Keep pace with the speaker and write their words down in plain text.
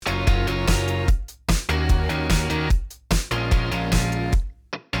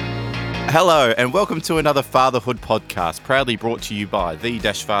Hello and welcome to another Fatherhood podcast, proudly brought to you by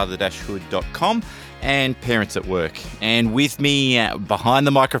the-father-hood.com and Parents at Work. And with me behind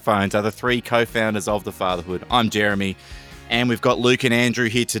the microphones are the three co-founders of the Fatherhood. I'm Jeremy, and we've got Luke and Andrew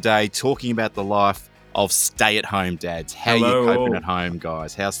here today talking about the life of stay-at-home dads. How are you coping at home,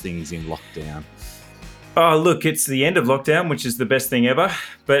 guys? How's things in lockdown? Oh, look, it's the end of lockdown, which is the best thing ever.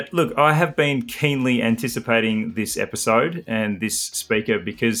 But look, I have been keenly anticipating this episode and this speaker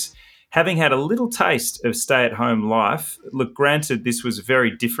because having had a little taste of stay-at-home life, look, granted, this was very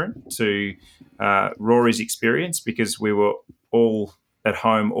different to Rory's experience because we were all at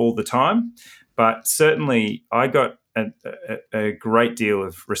home all the time. But certainly I got a great deal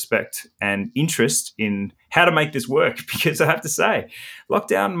of respect and interest in how to make this work because I have to say,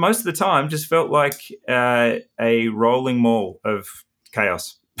 lockdown most of the time just felt like a rolling mall of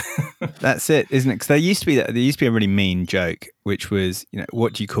chaos. That's it, isn't it? Because there used to be a really mean joke, which was,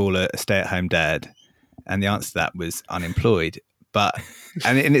 what do you call a stay-at-home dad? And the answer to that was unemployed.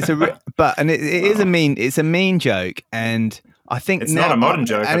 It's a mean joke, and I think it's not a modern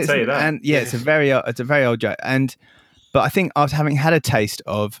joke. I'll tell you that. And yeah, it's a very old joke. But I think after having had a taste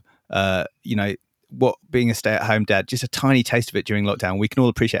of, what being a stay-at-home dad, just a tiny taste of it during lockdown, we can all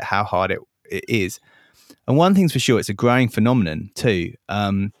appreciate how hard it is. And one thing's for sure, it's a growing phenomenon too.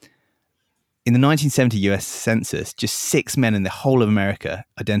 In the 1970 US Census, just 6 men in the whole of America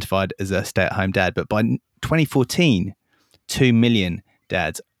identified as a stay-at-home dad. But by 2014, 2 million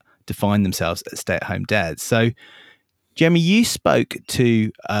dads defined themselves as stay-at-home dads. So, Jeremy, you spoke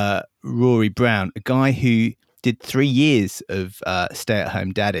to Rory Brown, a guy who did 3 years of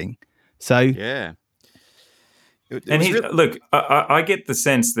stay-at-home dadding. So yeah, look, I get the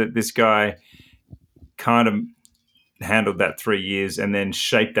sense that this guy kind of handled that 3 years and then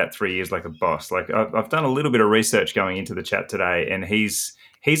shaped that 3 years like a boss. Like I've done a little bit of research going into the chat today, and he's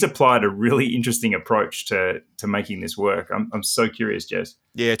applied a really interesting approach to making this work. I'm so curious, Jez.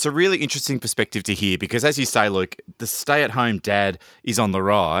 Yeah, it's a really interesting perspective to hear because, as you say, Luke, the stay-at-home dad is on the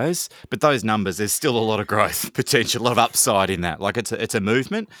rise, but those numbers, there's still a lot of growth potential, a lot of upside in that. Like it's a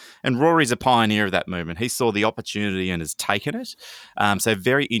movement, and Rory's a pioneer of that movement. He saw the opportunity and has taken it. So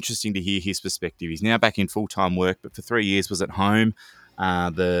very interesting to hear his perspective. He's now back in full-time work, but for 3 years was at home,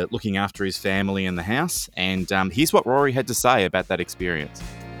 looking after his family and the house. And here's what Rory had to say about that experience.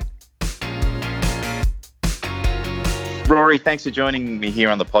 Rory, thanks for joining me here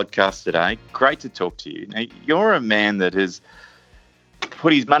on the podcast today. Great to talk to you. Now, you're a man that has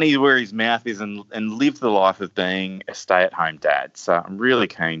put his money where his mouth is and lived the life of being a stay-at-home dad. So I'm really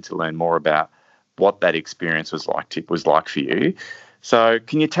keen to learn more about what that experience was like for you. So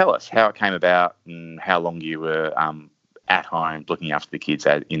can you tell us how it came about and how long you were at home looking after the kids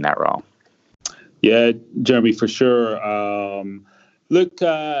in that role? Yeah, Jeremy, for sure. Look,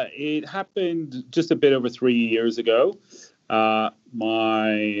 it happened just a bit over 3 years ago.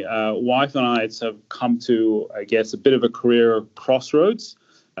 My wife and I have come to, I guess, a bit of a career crossroads,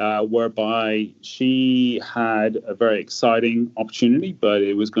 whereby she had a very exciting opportunity, but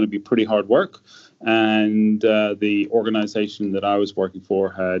it was going to be pretty hard work. And the organization that I was working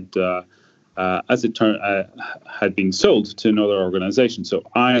for had, as it turned, had been sold to another organization. So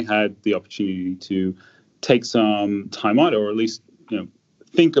I had the opportunity to take some time out, or at least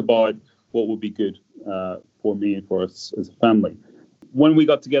think about what would be good for me and for us as a family. When we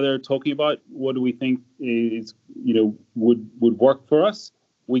got together talking about what do we think is would work for us,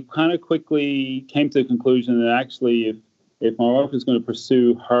 we kind of quickly came to the conclusion that actually if my wife was going to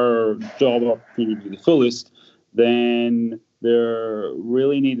pursue her job opportunity to the fullest, then there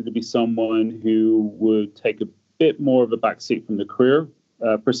really needed to be someone who would take a bit more of a backseat from the career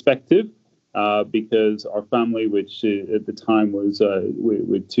perspective. Because our family, which at the time was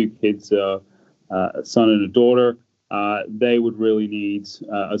with 2 kids, a son and a daughter, they would really need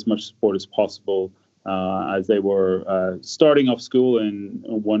as much support as possible as they were starting off school, and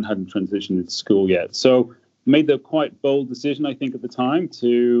one hadn't transitioned into school yet. So made the quite bold decision, I think, at the time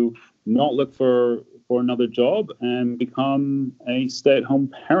to not look for another job and become a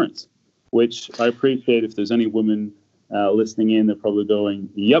stay-at-home parent, which I appreciate. If there's any women listening in, they're probably going,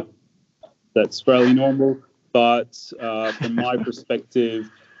 yep, that's fairly normal, but from my perspective,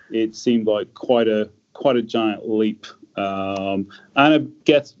 it seemed like quite a giant leap, and I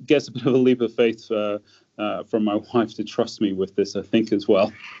guess a bit of a leap of faith from my wife to trust me with this, I think, as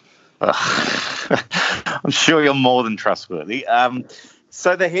well. I'm sure you're more than trustworthy.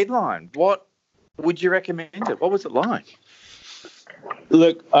 So the headline, what would you recommend it? What was it like?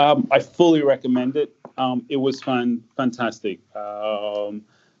 Look, I fully recommend it. It was fantastic.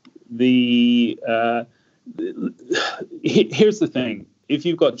 Here's the thing. if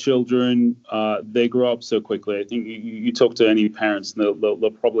you've got children, they grow up so quickly. I think you talk to any parents, and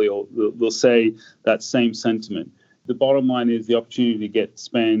they'll probably they'll say that same sentiment. The bottom line is the opportunity to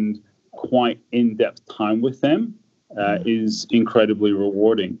spend quite in-depth time with them is incredibly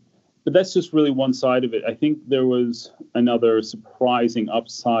rewarding. But that's just really one side of it. I think there was another surprising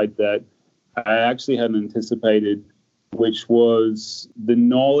upside that I actually hadn't anticipated, which was the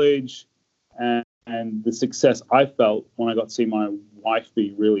knowledge and the success I felt when I got to see my wife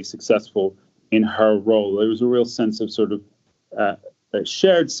be really successful in her role. There was a real sense of sort of a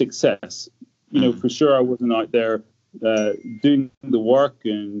shared success. For sure, I wasn't out there doing the work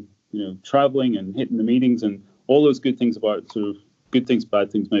and traveling and hitting the meetings and all those good things about sort of good things, bad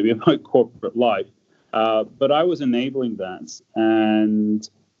things maybe about corporate life. But I was enabling that, and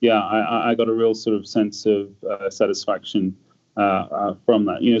I got a real sort of sense of satisfaction from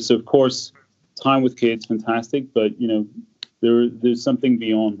that. So of course, time with kids, fantastic, but there's something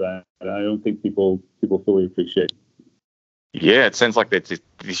beyond that I don't think people fully appreciate. Yeah, it sounds like there's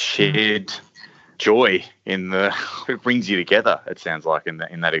this shared joy it brings you together. It sounds like in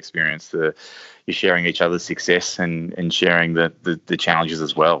that experience, you're sharing each other's success and sharing the challenges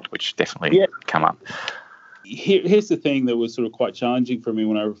as well, which definitely come up. Here's the thing that was sort of quite challenging for me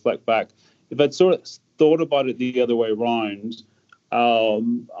when I reflect back. If I'd sort of thought about it the other way around,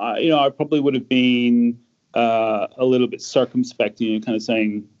 I probably would have been a little bit circumspect, kind of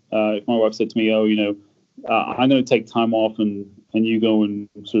saying, if my wife said to me, I'm going to take time off and you go and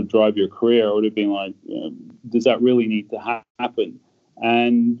sort of drive your career, I would have been like, does that really need to happen?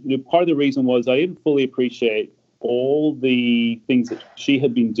 And part of the reason was I didn't fully appreciate all the things that she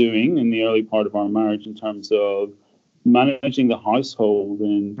had been doing in the early part of our marriage in terms of managing the household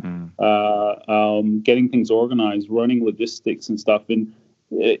and getting things organized, running logistics and stuff. And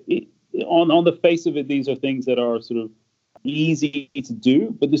on the face of it, these are things that are sort of easy to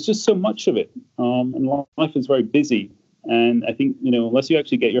do, but there's just so much of it. And life is very busy. And I think, unless you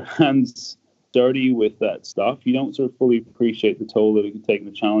actually get your hands dirty with that stuff, you don't sort of fully appreciate the toll that it can take, and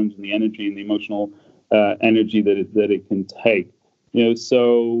the challenge and the energy and the emotional energy that it can take.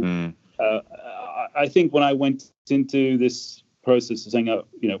 I think when I went into this process of saying,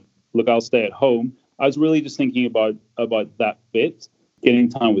 look, I'll stay at home, I was really just thinking about that bit, getting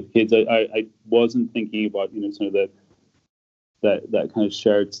time with kids. I wasn't thinking about, sort of that kind of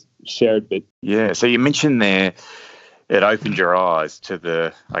shared bit. Yeah. So you mentioned there, it opened your eyes to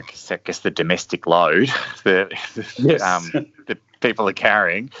the domestic load that that people are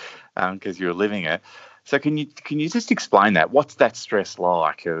carrying because you're living it. So can you just explain that? What's that stress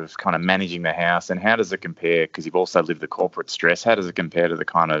like of kind of managing the house, and how does it compare? Because you've also lived the corporate stress. How does it compare to the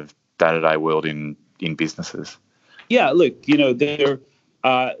kind of day-to-day world in businesses? Yeah, look, there's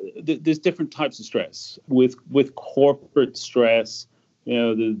different types of stress. With corporate stress,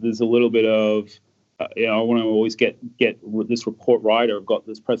 there's a little bit of I want to always get this report right, or I've got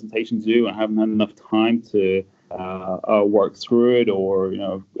this presentation to do, and I haven't had enough time to work through it, or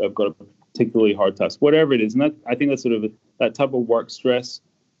I've got a particularly hard task, whatever it is. And I think that's sort of that type of work stress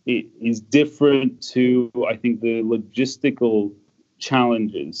is different to, I think, the logistical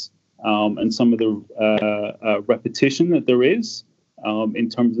challenges and some of the repetition that there is in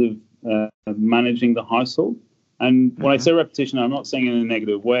terms of managing the household. And when I say repetition, I'm not saying it in a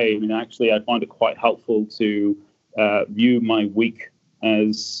negative way. I mean, actually, I find it quite helpful to view my week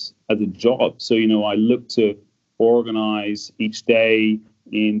as a job. So, I look to organize each day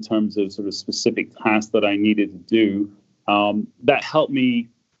in terms of sort of specific tasks that I needed to do. That helped me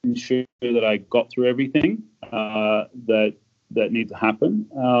ensure that I got through everything that needed to happen.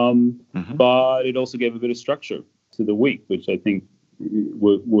 But it also gave a bit of structure to the week, which I think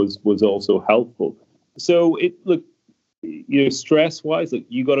was also helpful. So stress-wise,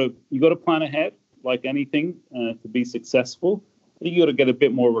 you got to plan ahead, like anything, to be successful. You got to get a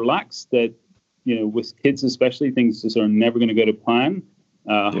bit more relaxed. That with kids especially, things just are never going to go to plan,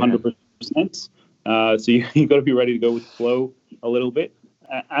 100%. So you got to be ready to go with the flow a little bit,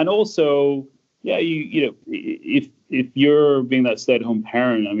 and also, if you're being that stay-at-home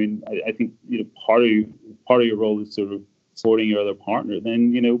parent, I mean, I think part of your role is sort of supporting your other partner.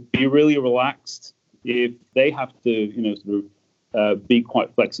 Then be really relaxed. If they have to, sort of be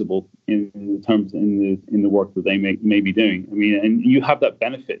quite flexible in terms in the work that they may be doing. I mean, and you have that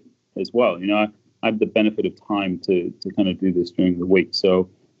benefit as well. I have the benefit of time to kind of do this during the week.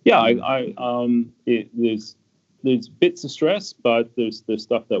 So there's bits of stress, but there's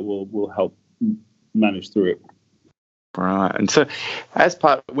stuff that will help manage through it. Right. And so, as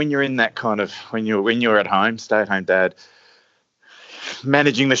part when you're in that kind of when you're at home, stay-at-home dad,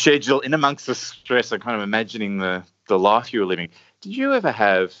 managing the schedule in amongst the stress and kind of imagining the life you were living, did you ever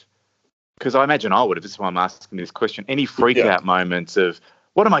have, because I imagine I would have, this is why I'm asking this question, any freak out moments of,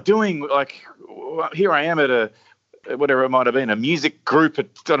 what am I doing? Like, here I am at a, whatever it might have been, a music group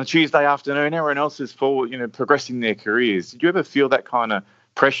on a Tuesday afternoon, everyone else is progressing their careers. Did you ever feel that kind of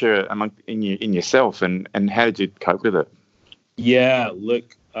pressure in yourself, and how did you cope with it? Yeah,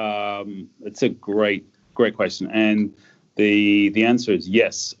 look, it's a great question. And the answer is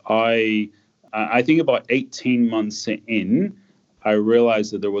yes. I think about 18 months in, I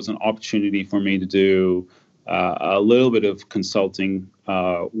realized that there was an opportunity for me to do a little bit of consulting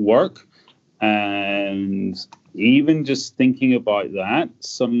work. And even just thinking about that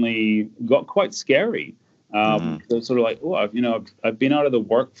suddenly got quite scary. So it's sort of like, I've been out of the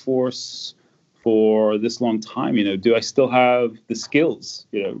workforce for this long time. Do I still have the skills?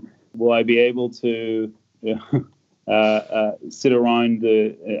 Will I be able to sit around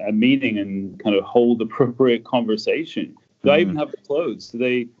a meeting and kind of hold appropriate conversation? Do I even have the clothes? Do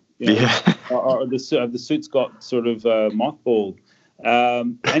they? Have the suits got sort of mothballed?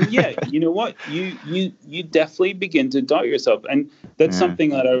 And yeah, you know what? You definitely begin to doubt yourself, and that's something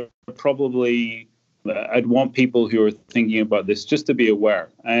that I'd want people who are thinking about this just to be aware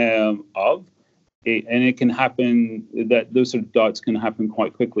of. And it can happen, that those sort of doubts can happen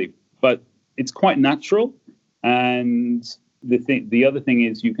quite quickly, but it's quite natural. And the other thing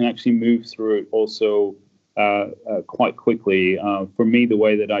is you can actually move through it also quite quickly. For me, the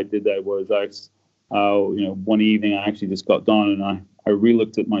way that I did that was one evening I actually just got down and I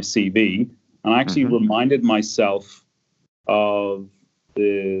re-looked at my CV, and I actually reminded myself of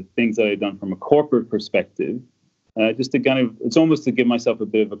the things that I'd done from a corporate perspective, just to kind of, it's almost to give myself a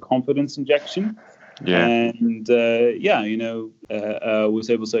bit of a confidence injection. Yeah. And was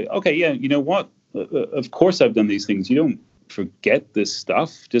able to say, okay, yeah, you know what? Of course I've done these things. You don't forget this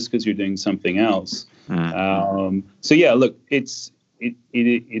stuff just because you're doing something else. So yeah, look, it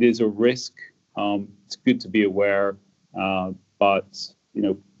is a risk. It's good to be aware, but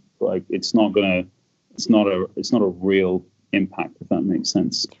it's not a real impact, if that makes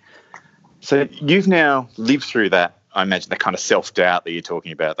sense. So you've now lived through that, I imagine, the kind of self-doubt that you're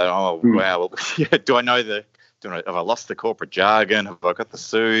talking about. That, wow, do I know have I lost the corporate jargon? Have I got the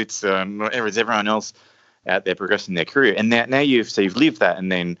suits? Is everyone else out there progressing their career? And now you've lived that,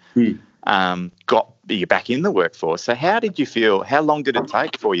 and then you're back in the workforce. So how did you feel? How long did it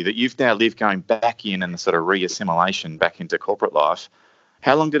take for you that you've now lived going back in and the sort of re-assimilation back into corporate life?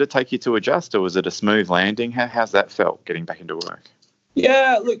 How long did it take you to adjust, or was it a smooth landing? How's that felt, getting back into work?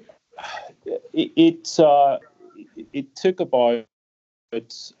 Yeah, look, it took about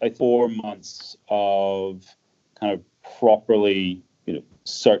 4 months of kind of properly,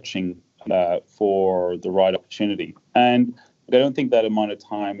 searching for the right opportunity, and I don't think that amount of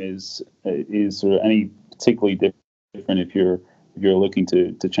time is sort of any particularly different if you're looking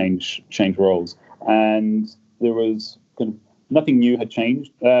to change roles. And there was kind of nothing new had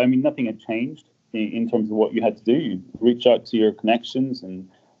changed. Nothing had changed in terms of what you had to do. You reach out to your connections and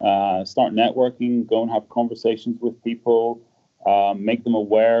start networking, go and have conversations with people, make them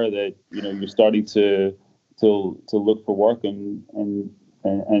aware that you're starting to look for work and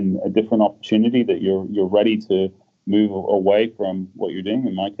a different opportunity, that you're ready to move away from what you're doing.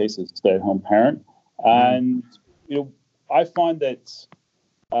 In my case, as a stay-at-home parent. And I find that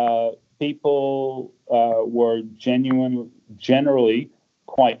people were generally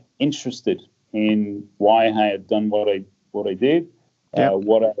quite interested in why I had done what I did,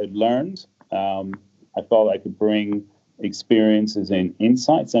 what I had learned. I felt I could bring experiences and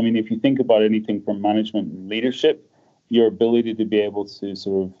insights. If you think about anything from management and leadership, your ability to be able to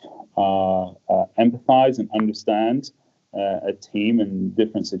sort of empathize and understand a team in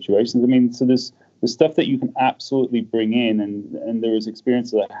different situations. So there's stuff that you can absolutely bring in, and there was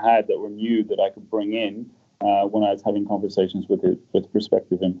experiences I had that were new that I could bring in when I was having conversations with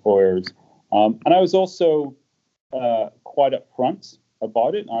prospective employers. And I was also quite upfront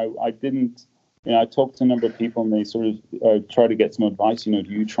about it. I didn't, I talked to a number of people, and they sort of try to get some advice. Do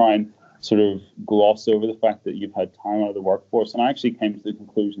you try and sort of gloss over the fact that you've had time out of the workforce? And I actually came to the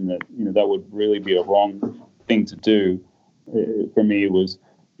conclusion that that would really be a wrong thing to do. For me, it was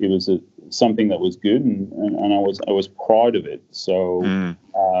something that was good, and I was proud of it. So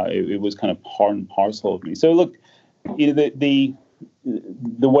it was kind of part and parcel of me. So look, the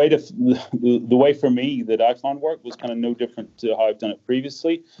way for me that I found work was kind of no different to how I've done it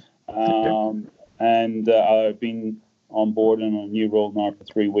previously. And I've been on board in a new role now for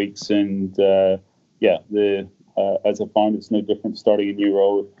 3 weeks, and as I found, it's no different starting a new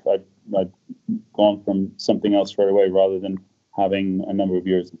role if I'd gone from something else straight away rather than having a number of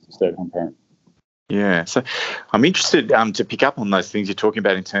years as a stay-at-home parent. Yeah. So I'm interested to pick up on those things you're talking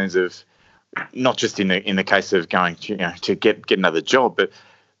about in terms of not just in the case of going to get another job, but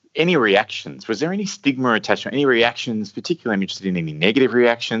any reactions. Was there any stigma attached? Any reactions? Particularly, I'm interested in any negative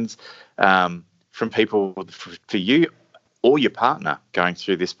reactions from people for you or your partner going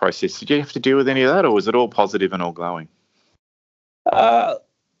through this process. Did you have to deal with any of that, or was it all positive and all glowing?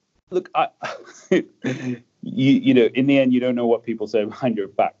 Look, you know, in the end, you don't know what people say behind your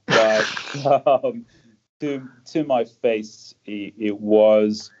back. But to my face, it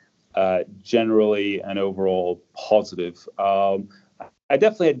was generally and overall positive. I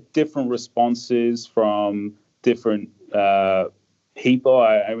definitely had different responses from different people.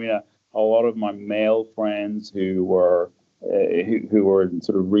 I mean, a lot of my male friends who were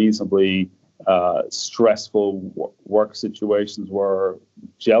sort of reasonably stressful work situations were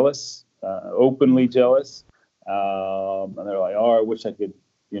jealous, openly jealous, and they're like, "Oh, I wish I could,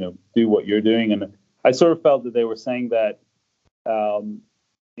 do what you're doing." And I sort of felt that they were saying that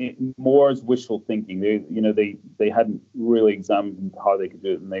more as wishful thinking. They hadn't really examined how they could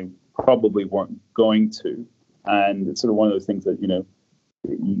do it, and they probably weren't going to. And it's sort of one of those things that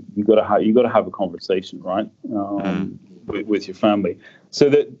you got to have a conversation, right, with your family. So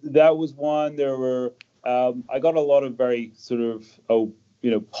that was one. There were I got a lot of very sort of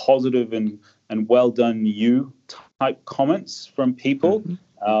positive and well done you type comments from people.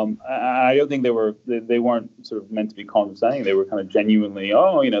 I don't think they weren't sort of meant to be condescending. They were kind of genuinely,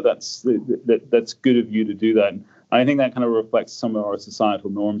 that's good of you to do that. And I think that kind of reflects some of our societal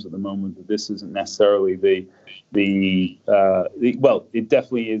norms at the moment, that this isn't necessarily well, it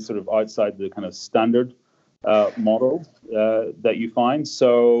definitely is sort of outside the kind of standard model that you find.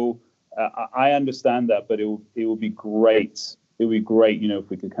 So I understand that, but it would be great. It would be great, if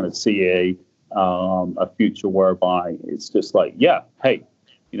we could kind of see a future whereby it's just like, hey,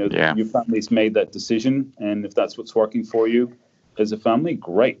 your family's made that decision, and if that's what's working for you as a family,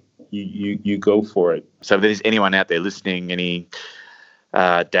 great. You go for it. So if there's anyone out there listening, any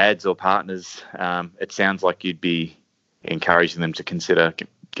dads or partners, it sounds like you'd be encouraging them to consider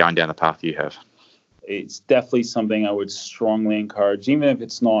going down the path you have. It's definitely something I would strongly encourage, even if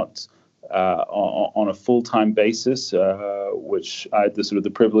it's not on a full-time basis, which I had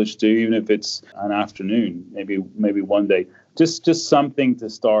the privilege to do, even if it's an afternoon, maybe one day, just something to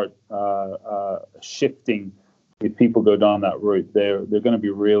start shifting. If people go down that route, they're going to be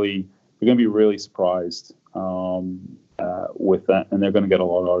really surprised with that, and they're going to get a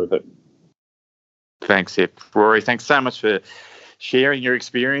lot out of it. Thanks, Rory. Thanks so much for sharing your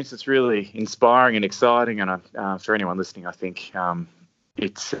experience. It's really inspiring and exciting, and for anyone listening, I think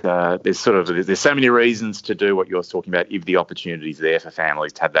it's there's so many reasons to do what you're talking about if the opportunity's there for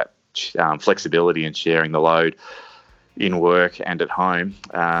families to have that flexibility and sharing the load in work and at home.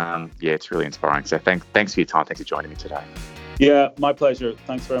 It's really inspiring. So thanks for your time. Thanks for joining me today. Yeah, my pleasure.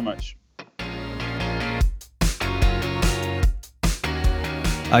 Thanks very much.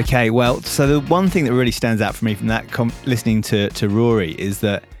 Okay, well, so the one thing that really stands out for me from that listening to Rory is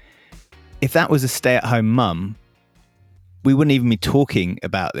that if that was a stay-at-home mum, we wouldn't even be talking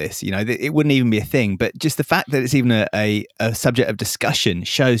about this. It wouldn't even be a thing. But just the fact that it's even a subject of discussion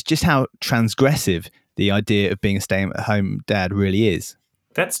shows just how transgressive the idea of being a stay-at-home dad really is.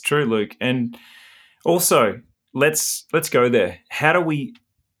 That's true, Luke. And also, let's go there. How do we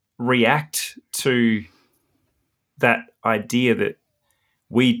react to that idea that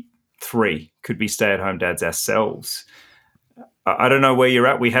we three could be stay-at-home dads ourselves? I don't know where you're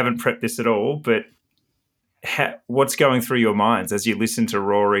at. We haven't prepped this at all, but what's going through your minds as you listen to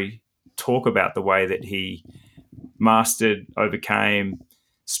Rory talk about the way that he mastered, overcame,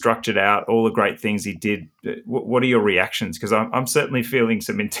 structured out all the great things he did? What are your reactions? Because I'm certainly feeling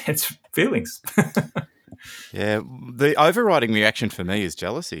some intense feelings. Yeah, the overriding reaction for me is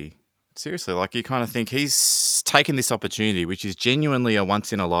jealousy. Seriously, like you kind of think he's taken this opportunity, which is genuinely a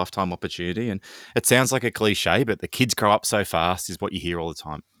once-in-a-lifetime opportunity. And it sounds like a cliche, but the kids grow up so fast is what you hear all the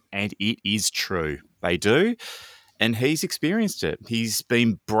time. And it is true. They do. And he's experienced it. He's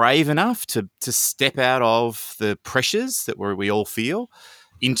been brave enough to step out of the pressures that we all feel,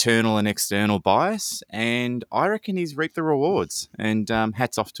 internal and external bias. And I reckon he's reaped the rewards. And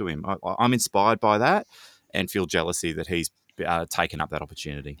hats off to him. I'm inspired by that and feel jealousy that he's taken up that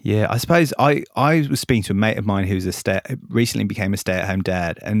opportunity. Yeah, I suppose I was speaking to a mate of mine who's recently became a stay-at-home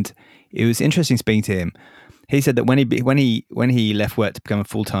dad, and it was interesting speaking to him. He said that when he left work to become a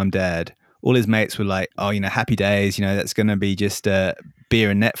full-time dad, all his mates were like, "Oh, happy days. That's going to be just beer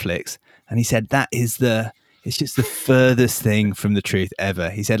and Netflix." And he said it's just the furthest thing from the truth ever.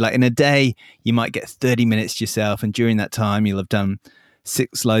 He said, like, in a day you might get 30 minutes to yourself, and during that time you'll have done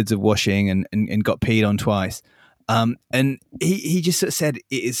 6 loads of washing and got peed on twice. And he just sort of said it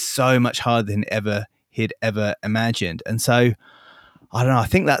is so much harder than he'd ever imagined. And so I don't know. I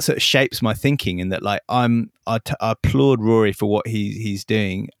think that sort of shapes my thinking, in that like I applaud Rory for what he's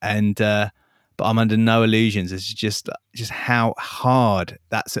doing, and but I'm under no illusions as just how hard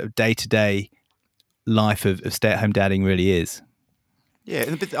that sort of day-to-day life of stay-at-home dadding really is.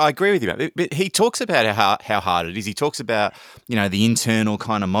 Yeah, but I agree with you. But he talks about how hard it is. He talks about, the internal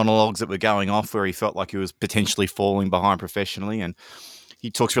kind of monologues that were going off where he felt like he was potentially falling behind professionally. And he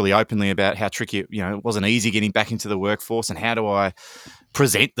talks really openly about how tricky, it wasn't easy getting back into the workforce, and how do I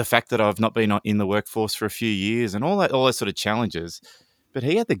present the fact that I've not been in the workforce for a few years, and all those sort of challenges. But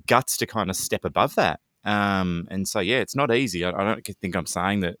he had the guts to kind of step above that. And so, yeah, it's not easy. I don't think I'm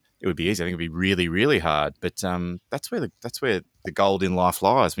saying that it would be easy. I think it'd be really, really hard. But that's where the gold in life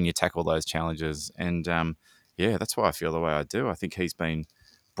lies, when you tackle those challenges. And yeah, that's why I feel the way I do. I think he's been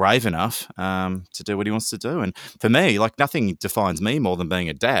brave enough to do what he wants to do. And for me, like, nothing defines me more than being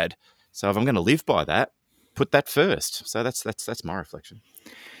a dad. So if I'm going to live by that, put that first. So that's my reflection.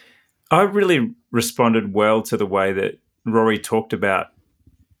 I really responded well to the way that Rory talked about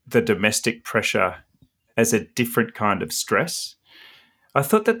the domestic pressure as a different kind of stress. I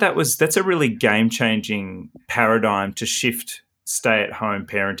thought that's a really game-changing paradigm to shift stay-at-home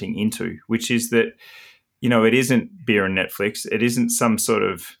parenting into, which is that, it isn't beer and Netflix. It isn't some sort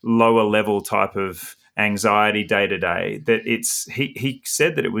of lower level type of anxiety day to day. That he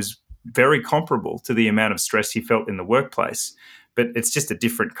said that it was very comparable to the amount of stress he felt in the workplace, but it's just a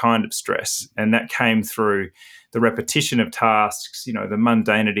different kind of stress. And that came through the repetition of tasks, the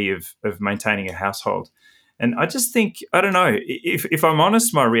mundanity of maintaining a household. And I just think, I don't know, if I'm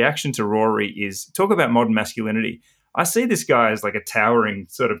honest, my reaction to Rory is, talk about modern masculinity. I see this guy as like a towering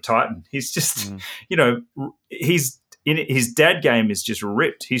sort of titan. He's just, his dad game is just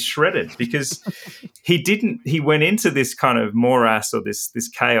ripped. He's shredded because he went into this kind of morass, or this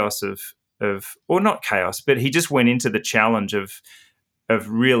chaos of, or not chaos, but he just went into the challenge of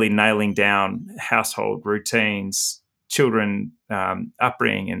really nailing down household routines, children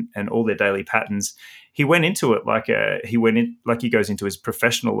upbringing, and all their daily patterns. He went into it like he goes into his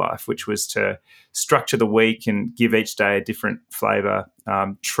professional life, which was to structure the week and give each day a different flavor,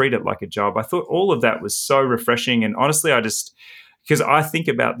 treat it like a job. I thought all of that was so refreshing. And honestly, because I think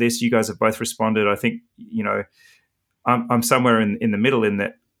about this, you guys have both responded. I think, I'm somewhere in the middle, in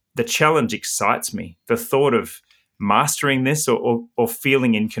that the challenge excites me. The thought of mastering this, or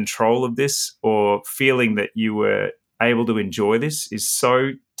feeling in control of this, or feeling that you were able to enjoy this, is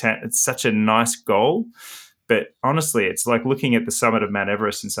it's such a nice goal. But honestly, it's like looking at the summit of Mount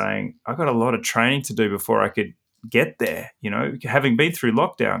Everest and saying, I've got a lot of training to do before I could get there. Having been through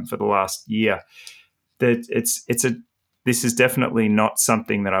lockdown for the last year, that this is definitely not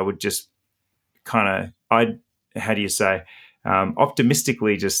something that I would just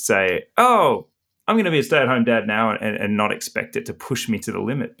optimistically just say, oh, I'm going to be a stay-at-home dad now, and not expect it to push me to the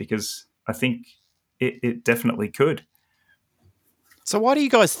limit, because I think it definitely could. So why do you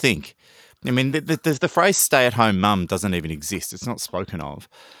guys think? I mean, the phrase stay-at-home mum doesn't even exist. It's not spoken of.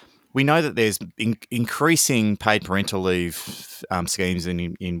 We know that there's increasing paid parental leave schemes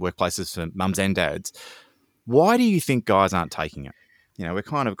in workplaces for mums and dads. Why do you think guys aren't taking it? We've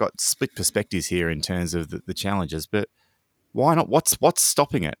kind of got split perspectives here in terms of the challenges, but why not? What's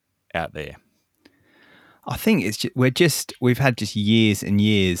stopping it out there? I think it's we've had just years and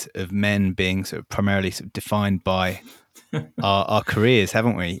years of men being sort of primarily sort of defined by our careers,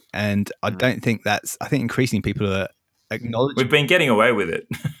 haven't we? And I don't think I think increasingly people are acknowledging. We've been getting away with it.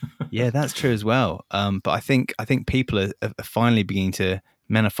 Yeah, that's true as well. But I think people are finally beginning to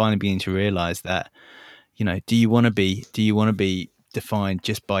realize that, do you want to be defined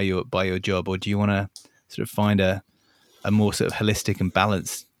just by your job, or do you want to sort of find a more sort of holistic and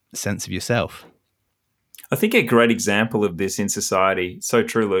balanced sense of yourself? I think a great example of this in society, so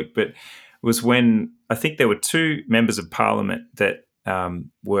true, Luke, but was when I think there were 2 members of parliament that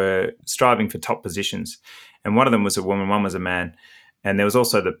were striving for top positions. And one of them was a woman, one was a man. And there was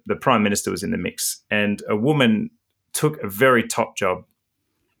also the Prime Minister was in the mix. And a woman took a very top job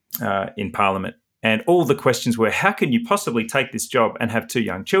in parliament. And all the questions were, how can you possibly take this job and have 2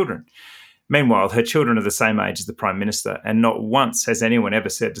 young children? Meanwhile, her children are the same age as the Prime Minister, and not once has anyone ever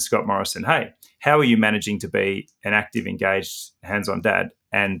said to Scott Morrison, hey, how are you managing to be an active, engaged, hands-on dad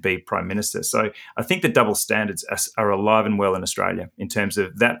and be Prime Minister? So I think the double standards are alive and well in Australia in terms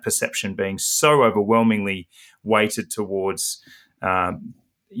of that perception being so overwhelmingly weighted towards,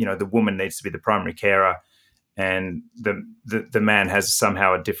 the woman needs to be the primary carer, and the man has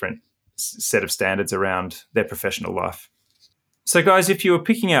somehow a different set of standards around their professional life. So, guys, if you were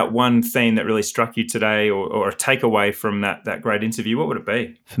picking out one theme that really struck you today or a takeaway from that great interview, what would it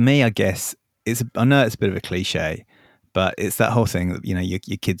be? For me, I guess, I know it's a bit of a cliche, but it's that whole thing that,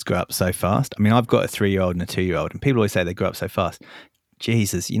 your kids grow up so fast. I mean, I've got a 3-year-old and a 2-year-old, and people always say they grow up so fast.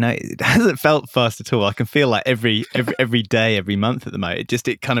 Jesus, it hasn't felt fast at all. I can feel like every day, every month at the moment.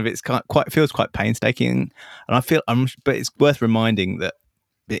 It feels quite painstaking, and but it's worth getting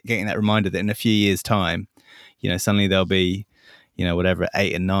that reminder that in a few years' time, suddenly there'll be, whatever,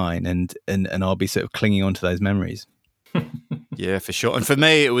 8 and 9, and I'll be sort of clinging on to those memories. Yeah, for sure. And for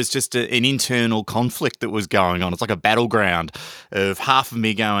me, it was just an internal conflict that was going on. It's like a battleground of half of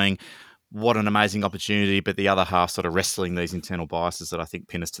me going, what an amazing opportunity, but the other half sort of wrestling these internal biases that I think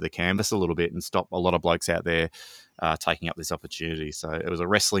pin us to the canvas a little bit and stop a lot of blokes out there taking up this opportunity. So it was a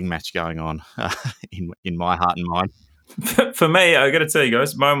wrestling match going on in my heart and mind. For me, I got to tell you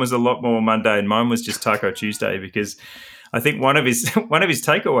guys, mine was a lot more mundane. Mine was just Taco Tuesday, because I think one of his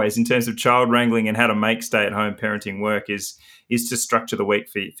takeaways in terms of child wrangling and how to make stay-at-home parenting work is to structure the week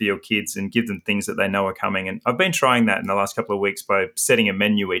for your kids and give them things that they know are coming. And I've been trying that in the last couple of weeks by setting a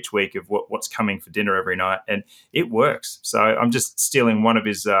menu each week of what's coming for dinner every night, and it works. So I'm just stealing one of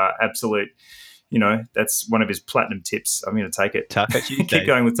his absolute, that's one of his platinum tips. I'm going to take it. Taco Tuesday. Keep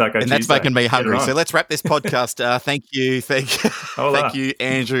going with Taco Tuesday. And that's making me hungry. So let's wrap this podcast. Thank you,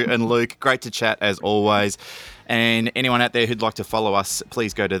 Andrew and Luke. Great to chat as always. And anyone out there who'd like to follow us,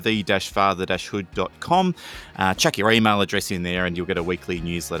 please go to the-father-hood.com. Chuck your email address in there and you'll get a weekly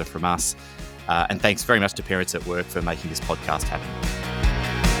newsletter from us. And thanks very much to Parents at Work for making this podcast happen.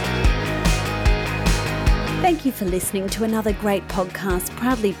 Thank you for listening to another great podcast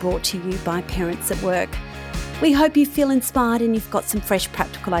proudly brought to you by Parents at Work. We hope you feel inspired and you've got some fresh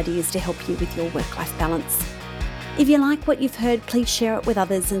practical ideas to help you with your work-life balance. If you like what you've heard, please share it with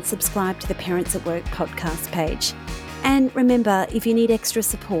others and subscribe to the Parents at Work podcast page. And remember, if you need extra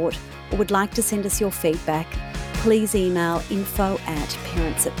support or would like to send us your feedback, please email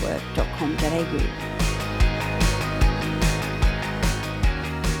info@parentsatwork.com.au.